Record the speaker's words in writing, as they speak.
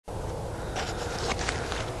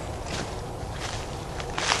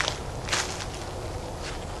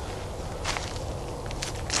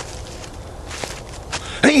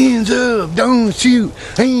Hands up, don't shoot.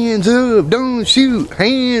 Hands up, don't shoot.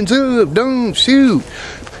 Hands up, don't shoot.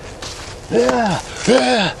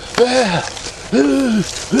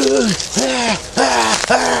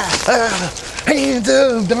 Hands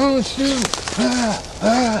up, don't shoot.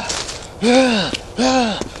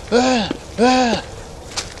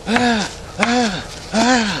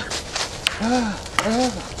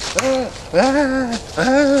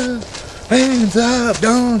 Hands up,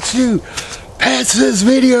 don't shoot. Pass this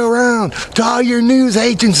video around to all your news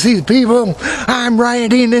agencies, people. I'm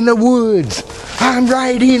rioting in the woods. I'm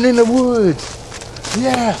rioting in the woods.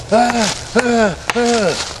 Yeah.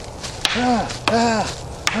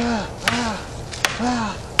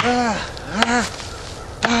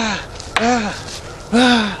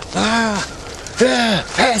 Yeah,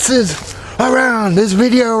 pass this around, this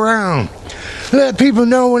video around. Let people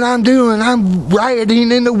know what I'm doing. I'm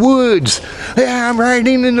rioting in the woods. Yeah, I'm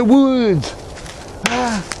rioting in the woods.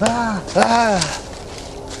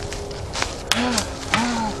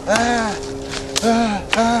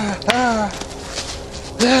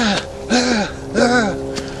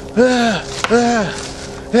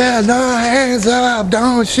 Yeah, no, hands up,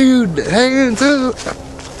 don't shoot, hands up,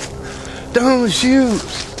 don't shoot.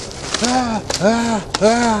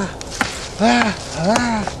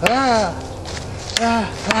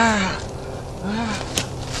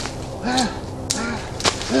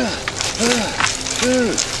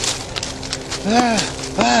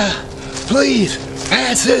 Please,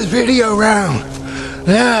 pass this video around.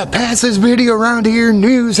 Yeah, pass this video around to your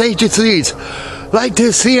news agencies, like to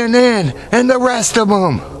CNN and the rest of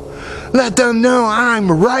them. Let them know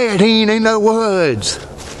I'm rioting in the woods.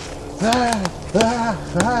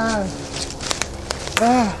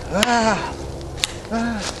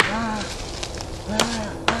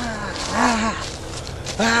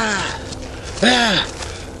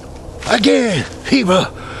 Again, people,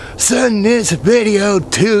 send this video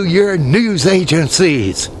to your news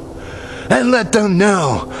agencies and let them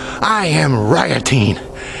know I am rioting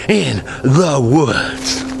in the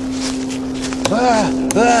woods.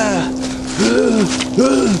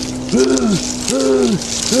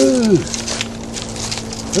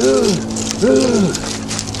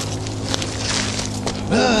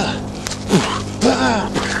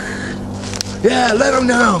 Yeah, let them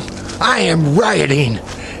know I am rioting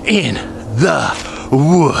in the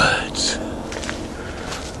woods.